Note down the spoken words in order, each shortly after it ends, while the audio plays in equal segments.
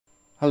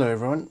Hello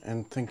everyone,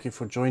 and thank you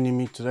for joining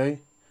me today.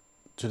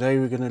 Today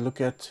we're going to look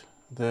at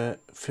the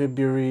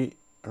February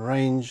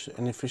range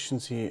and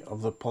efficiency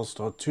of the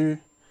Polestar 2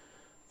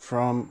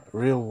 from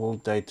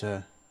real-world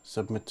data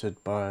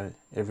submitted by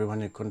everyone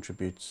who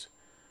contributes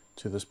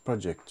to this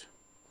project.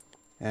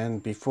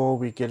 And before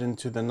we get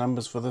into the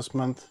numbers for this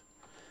month,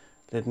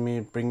 let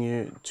me bring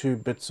you two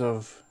bits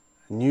of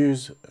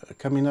news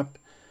coming up.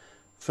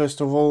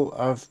 First of all,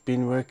 I've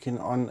been working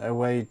on a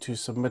way to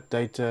submit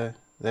data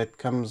that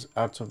comes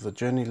out of the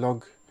journey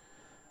log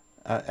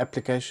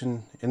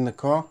application in the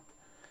car,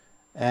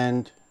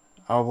 and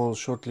I will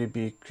shortly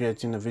be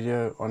creating a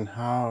video on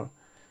how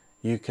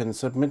you can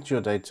submit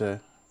your data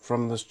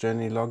from this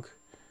journey log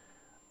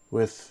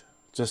with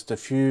just a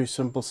few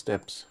simple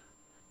steps.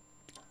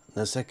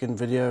 The second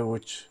video,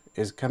 which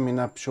is coming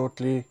up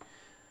shortly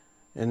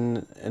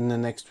in the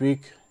next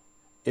week,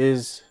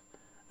 is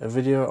a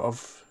video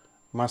of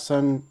my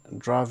son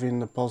driving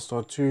the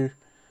Polestar 2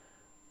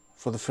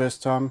 for the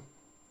first time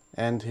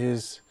and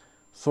his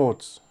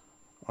thoughts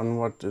on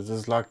what it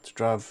is like to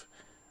drive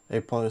a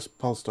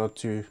Polestar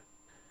 2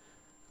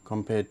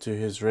 compared to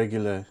his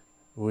regular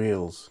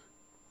wheels.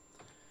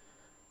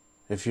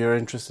 If you're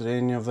interested in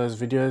any of those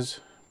videos,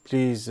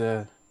 please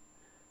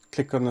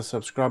click on the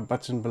subscribe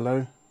button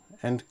below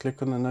and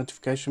click on the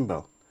notification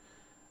bell,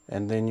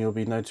 and then you'll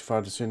be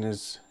notified as soon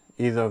as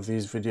either of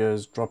these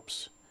videos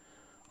drops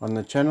on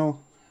the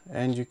channel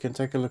and you can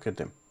take a look at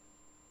them.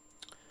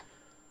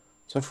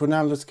 So for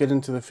now, let's get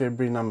into the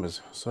February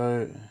numbers.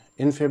 So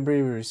in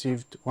February we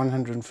received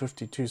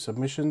 152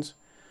 submissions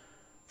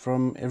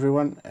from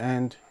everyone,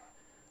 and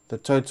the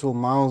total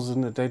miles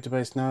in the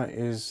database now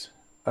is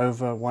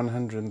over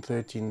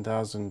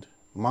 113,000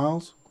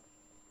 miles,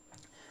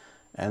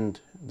 and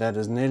that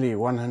is nearly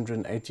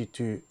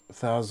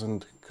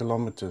 182,000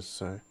 kilometers.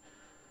 So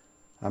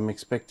I'm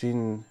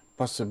expecting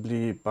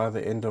possibly by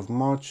the end of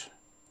March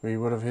we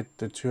would have hit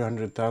the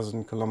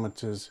 200,000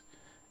 kilometers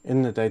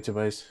in the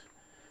database,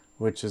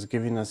 which is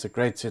giving us a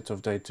great set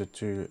of data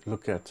to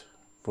look at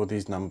for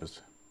these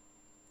numbers.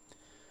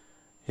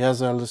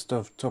 Here's our list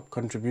of top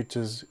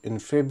contributors in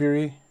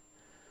February.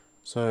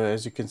 So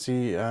as you can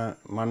see,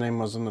 my name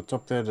was on the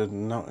top there. There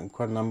are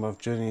quite a number of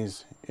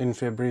journeys in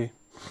February,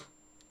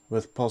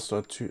 with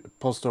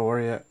Polestar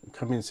Warrior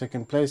coming in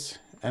second place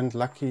and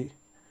Lucky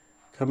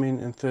coming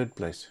in third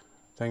place.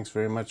 Thanks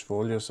very much for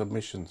all your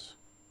submissions.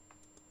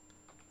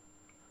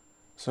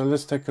 So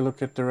let's take a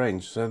look at the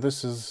range. So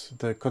this is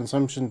the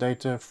consumption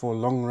data for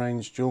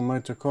long-range dual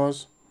motor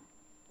cars,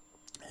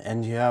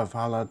 and here I've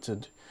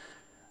highlighted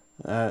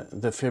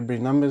the February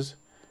numbers.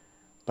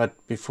 But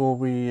before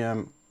we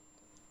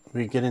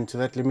get into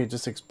that, let me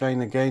just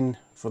explain again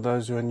for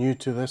those who are new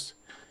to this.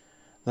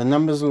 The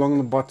numbers along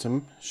the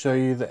bottom show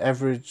you the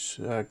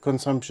average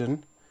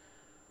consumption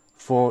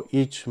for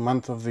each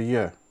month of the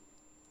year.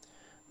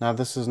 Now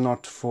this is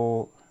not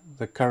for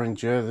the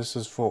current year, this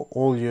is for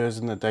all years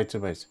in the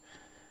database.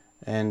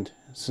 And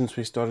since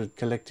we started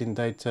collecting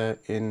data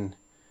in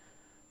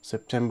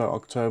September,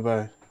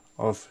 October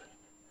of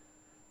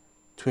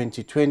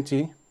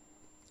 2020,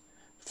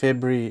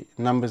 February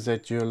numbers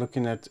that you're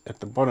looking at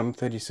the bottom,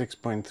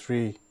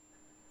 36.3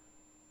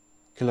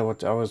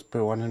 kilowatt hours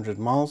per 100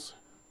 miles,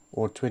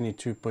 or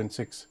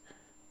 22.6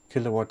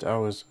 kilowatt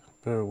hours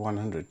per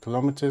 100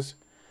 kilometers,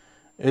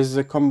 is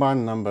the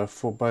combined number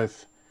for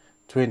both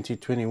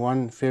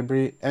 2021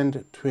 February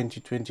and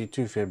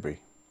 2022 February.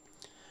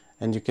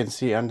 And you can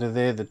see under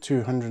there the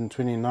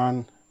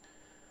 229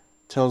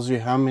 tells you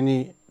how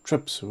many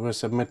trips were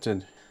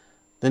submitted.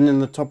 Then in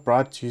the top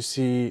right you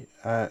see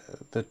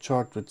the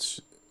chart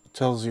which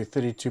tells you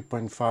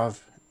 32.5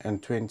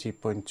 and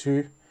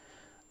 20.2.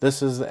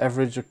 This is the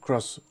average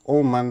across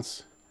all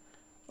months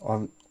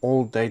on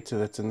all data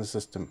that's in the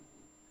system.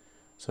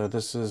 So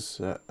this is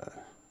the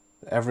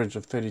average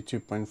of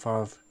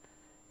 32.5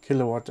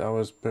 kilowatt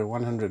hours per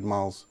 100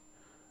 miles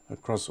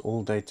across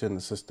all data in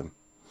the system.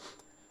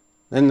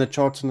 Then the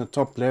chart in the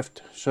top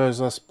left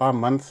shows us by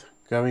month,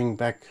 going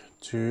back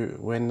to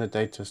when the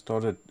data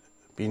started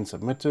being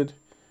submitted.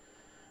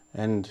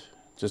 And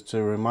just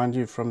to remind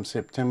you, from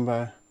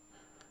September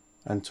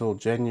until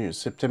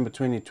September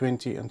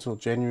 2020 until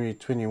January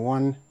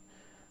 21,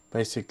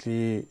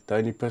 basically the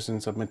only person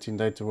submitting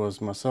data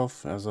was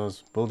myself as I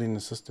was building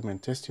the system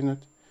and testing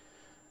it.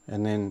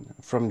 And then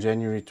from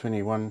January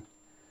 21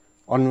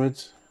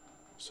 onwards,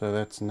 so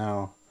that's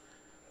now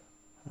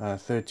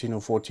 13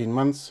 or 14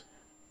 months,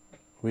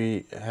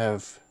 we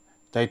have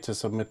data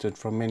submitted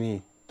from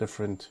many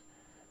different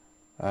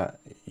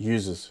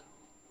users.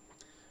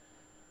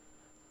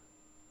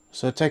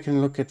 So taking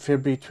a look at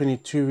February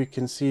 22, we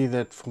can see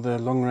that for the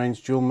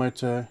long-range dual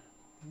motor,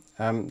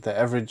 the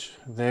average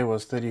there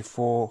was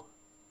 34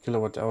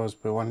 kilowatt hours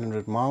per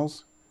 100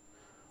 miles,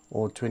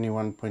 or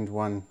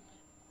 21.1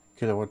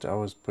 kilowatt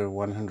hours per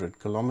 100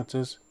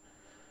 kilometers.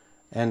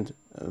 And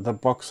the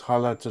box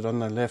highlighted on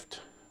the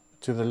left,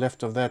 to the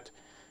left of that,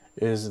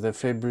 is the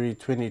February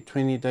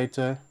 2020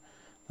 data.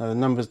 Now the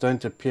numbers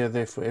don't appear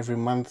there for every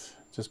month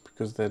just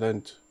because they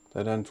don't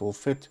all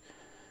fit,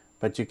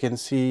 but you can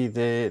see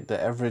there the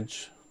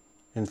average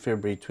in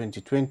February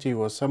 2020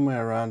 was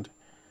somewhere around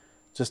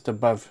just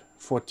above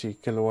 40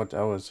 kilowatt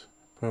hours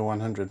per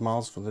 100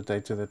 miles for the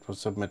data that was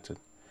submitted.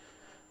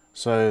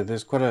 So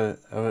there's quite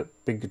a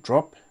big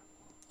drop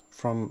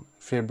from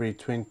February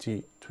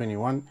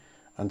 2021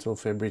 until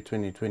February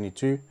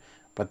 2022,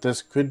 but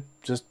this could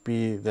just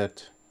be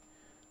that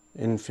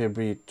in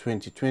February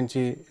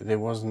 2020 there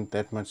wasn't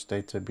that much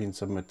data being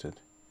submitted.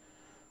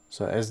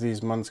 So as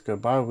these months go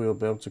by, we'll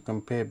be able to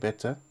compare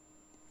better.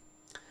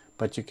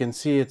 But you can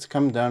see it's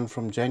come down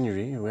from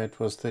January, where it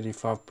was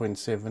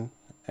 35.7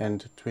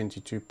 and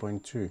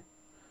 22.2.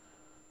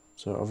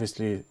 So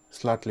obviously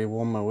slightly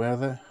warmer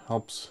weather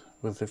helps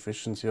with the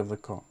efficiency of the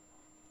car.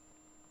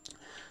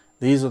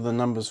 These are the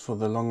numbers for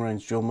the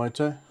long-range dual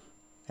motor,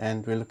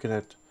 and we're looking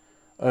at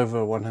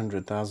over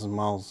 100,000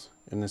 miles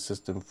in the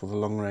system for the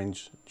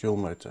long-range dual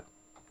motor.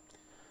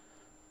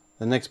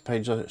 The next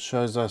page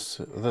shows us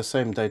the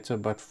same data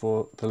but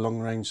for the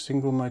long-range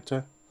single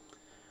motor,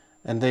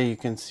 and there you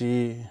can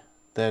see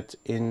that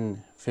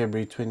in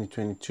February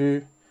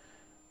 2022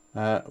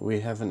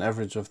 we have an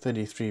average of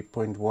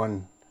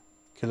 33.1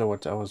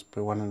 kilowatt hours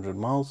per 100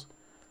 miles,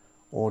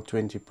 or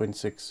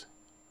 20.6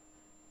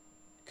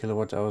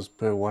 kilowatt hours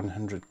per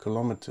 100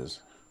 kilometers.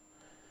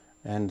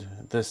 And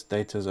this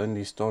data has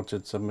only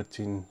started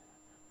submitting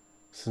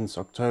since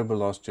October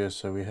last year,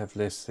 so we have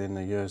less than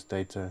a year's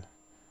data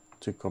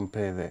to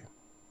compare there.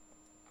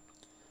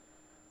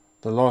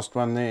 The last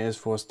one there is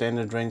for a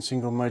standard range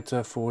single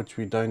motor, for which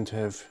we don't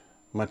have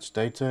much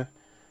data.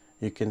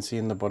 You can see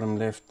in the bottom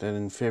left that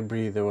in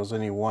February there was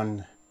only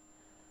one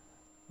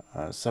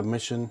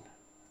submission,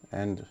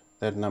 and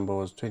that number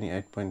was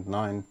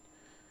 28.9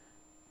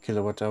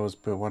 kilowatt hours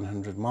per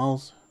 100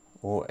 miles,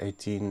 or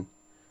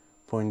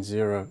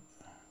 18.0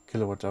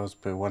 kilowatt hours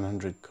per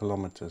 100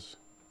 kilometers.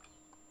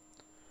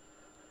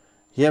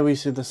 Here we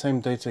see the same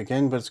data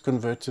again, but it's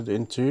converted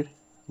into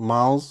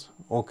miles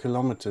or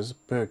kilometers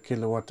per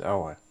kilowatt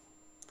hour.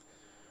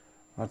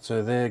 Right,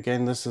 so there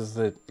again, this is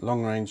the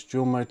long range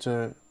dual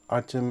motor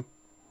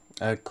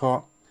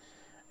car,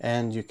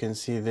 and you can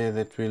see there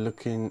that we're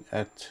looking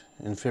at,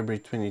 in February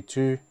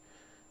 22,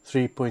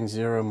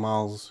 3.0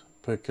 miles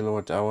per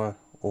kilowatt hour,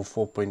 or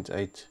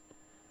 4.8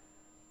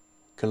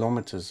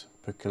 kilometers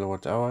per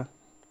kilowatt hour.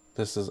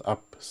 This is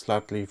up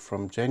slightly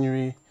from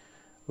January,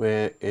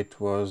 where it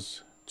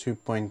was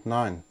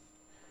 2.9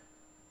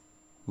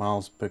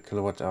 miles per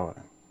kilowatt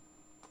hour.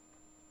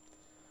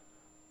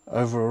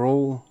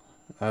 Overall,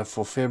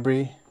 for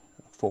February,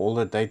 for all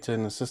the data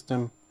in the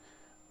system,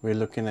 we're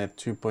looking at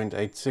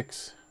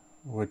 2.86,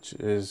 which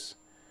is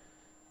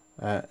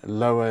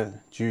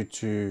lower due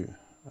to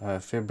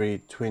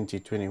February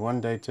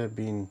 2021 data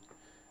being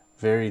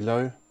very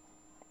low.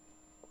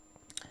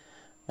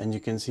 And you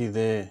can see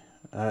there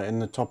in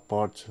the top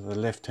part, the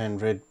left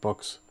hand red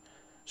box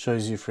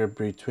shows you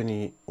February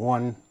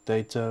 21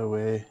 data,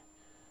 where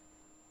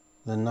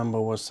the number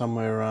was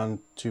somewhere around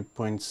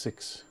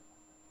 2.6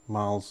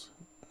 miles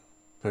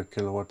per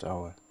kilowatt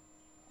hour.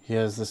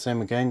 Here's the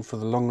same again for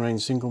the long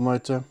range single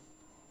motor.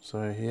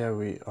 So here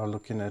we are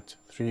looking at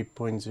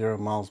 3.0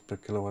 miles per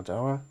kilowatt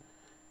hour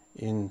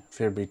in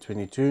February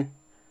 22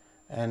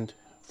 and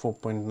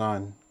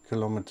 4.9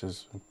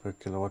 kilometers per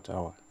kilowatt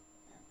hour.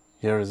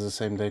 Here is the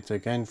same data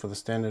again for the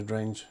standard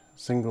range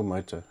single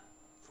motor,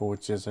 for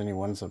which there's only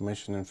one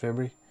submission in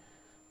February,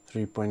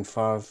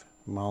 3.5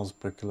 miles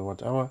per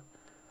kilowatt hour,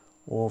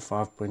 or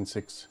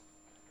 5.6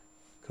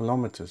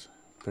 kilometers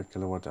per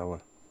kilowatt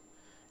hour.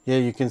 Here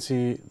you can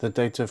see the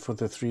data for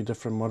the three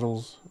different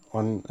models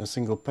on a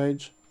single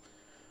page,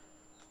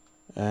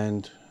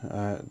 and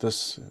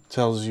this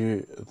tells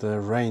you the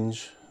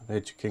range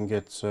that you can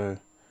get. So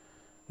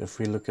if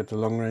we look at the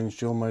long range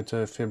dual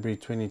motor February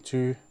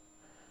 22,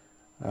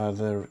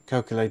 the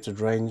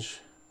calculated range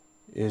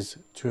is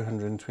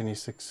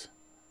 226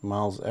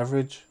 miles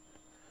average,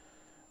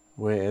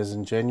 whereas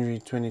in January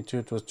 22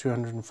 it was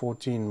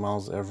 214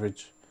 miles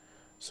average,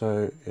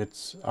 so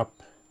it's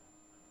up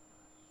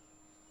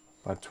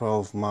by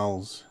 12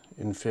 miles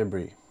in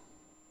February.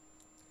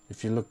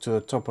 If you look to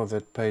the top of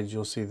that page,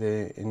 you'll see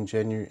there in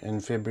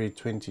February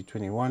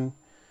 2021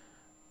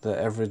 the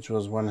average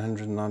was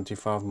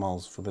 195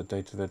 miles for the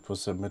data that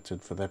was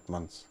submitted for that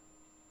month.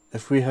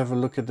 If we have a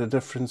look at the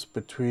difference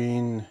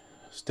between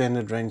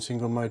standard range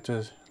single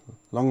motor,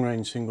 long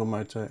range single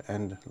motor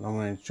and long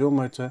range dual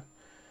motor,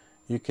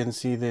 you can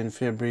see that in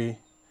February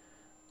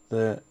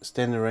the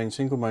standard range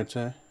single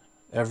motor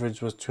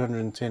average was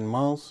 210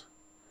 miles,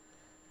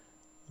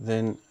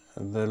 then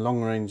the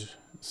long range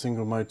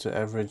single motor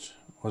average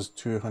was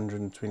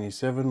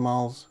 227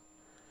 miles,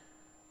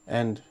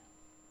 and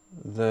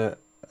the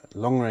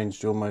long range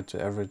dual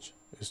motor average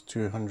is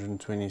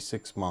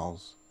 226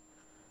 miles.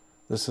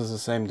 This is the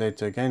same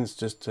data again, it's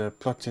just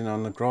plotting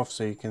on the graph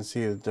so you can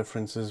see the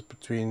differences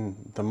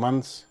between the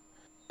months.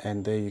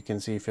 And there you can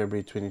see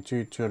February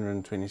 22,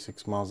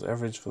 226 miles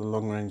average for the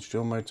long range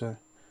dual motor,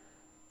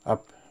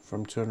 up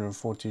from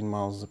 214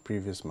 miles the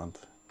previous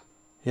month.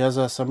 Here's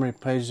our summary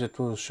page that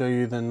will show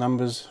you the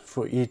numbers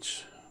for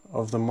each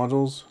of the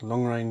models: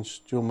 long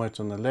range dual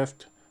motor on the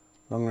left,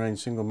 long range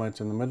single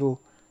motor in the middle,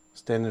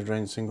 standard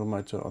range single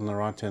motor on the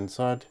right hand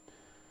side.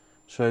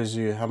 Shows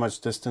you how much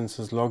distance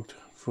is logged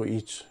for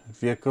each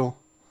vehicle,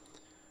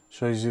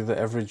 shows you the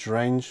average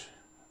range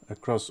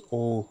across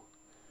all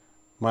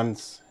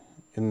months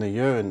in the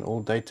year and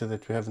all data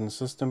that we have in the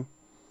system.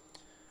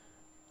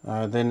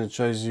 Then it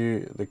shows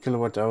you the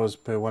kilowatt hours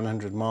per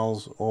 100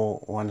 miles or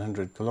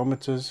 100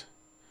 kilometers,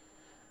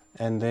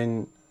 and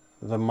then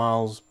the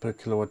miles per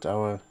kilowatt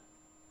hour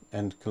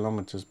and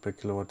kilometers per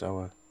kilowatt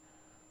hour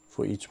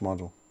for each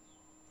model.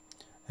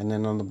 And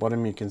then on the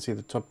bottom you can see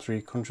the top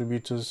 3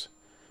 contributors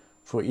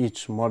for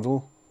each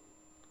model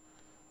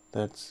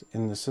that's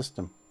in the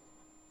system.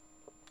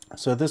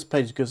 So this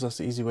page gives us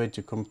an easy way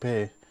to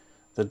compare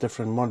the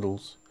different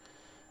models,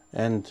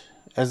 and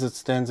as it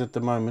stands at the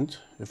moment,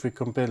 if we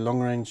compare long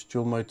range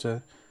dual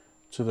motor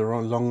to the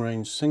long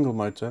range single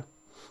motor,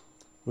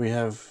 we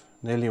have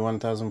nearly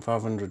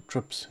 1,500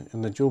 trips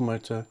in the dual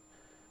motor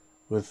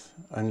with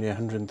only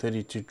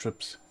 132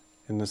 trips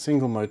in the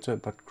single motor,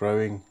 but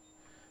growing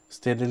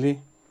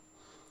steadily.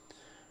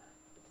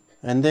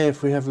 And there,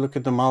 if we have a look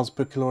at the miles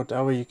per kilowatt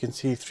hour, you can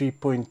see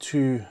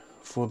 3.2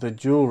 for the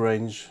dual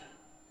range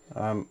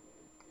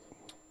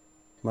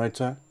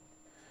motor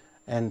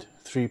and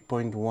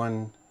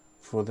 3.1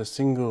 for the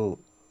single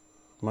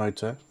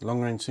motor,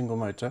 long range single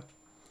motor.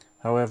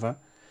 However,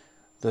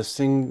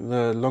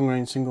 the long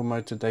range single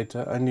motor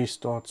data only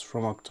starts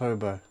from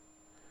October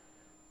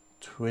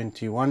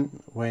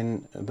 21,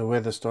 when the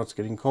weather starts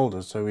getting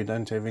colder, so we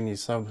don't have any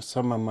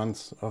summer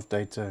months of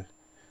data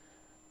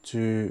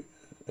to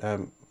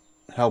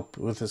help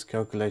with this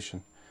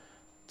calculation.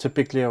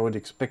 Typically I would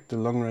expect the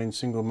long range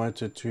single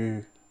motor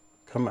to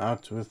come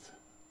out with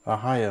a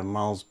higher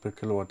miles per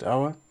kilowatt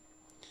hour,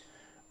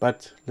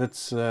 but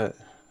let's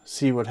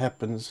see what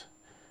happens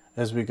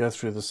as we go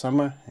through the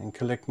summer and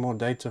collect more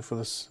data for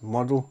this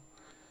model.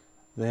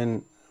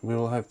 Then we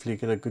will hopefully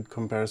get a good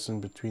comparison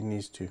between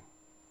these two.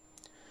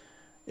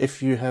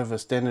 If you have a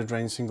standard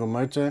range single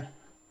motor,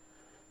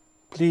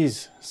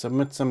 please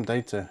submit some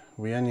data.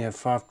 We only have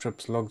 5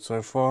 trips logged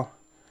so far,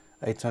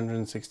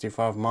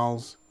 865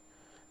 miles,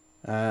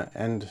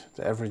 and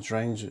the average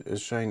range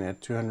is showing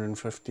at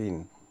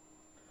 215.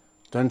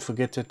 Don't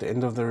forget, at the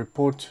end of the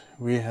report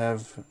we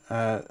have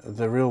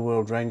the real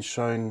world range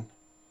shown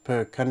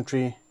per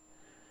country.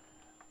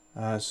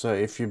 So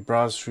if you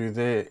browse through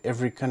there,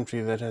 every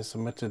country that has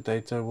submitted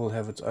data will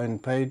have its own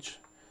page.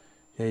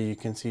 Here you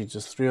can see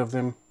just 3 of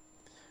them,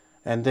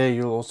 and there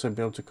you'll also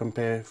be able to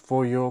compare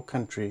for your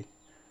country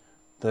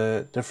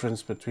the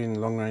difference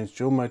between long range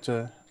dual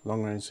motor,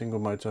 long range single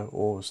motor,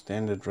 or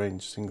standard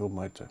range single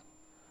motor.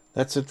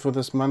 That's it for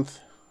this month.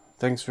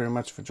 Thanks very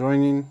much for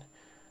joining.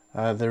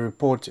 The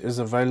report is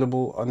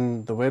available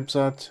on the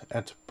website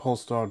at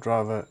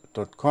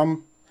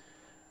polestardriver.com.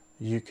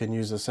 You can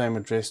use the same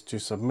address to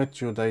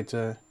submit your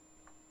data.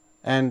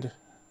 And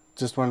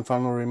just one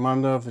final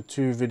reminder of the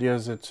 2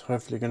 videos that's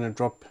hopefully going to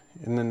drop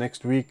in the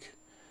next week.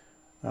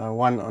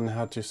 One on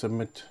how to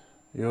submit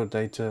your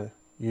data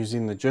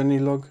using the journey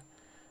log,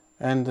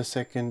 and the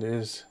second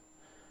is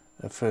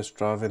a first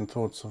drive and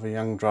thoughts of a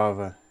young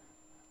driver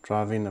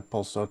driving a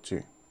Polestar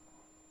 2.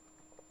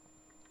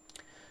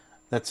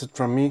 That's it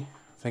from me.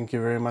 Thank you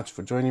very much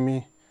for joining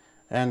me,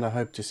 and I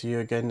hope to see you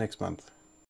again next month.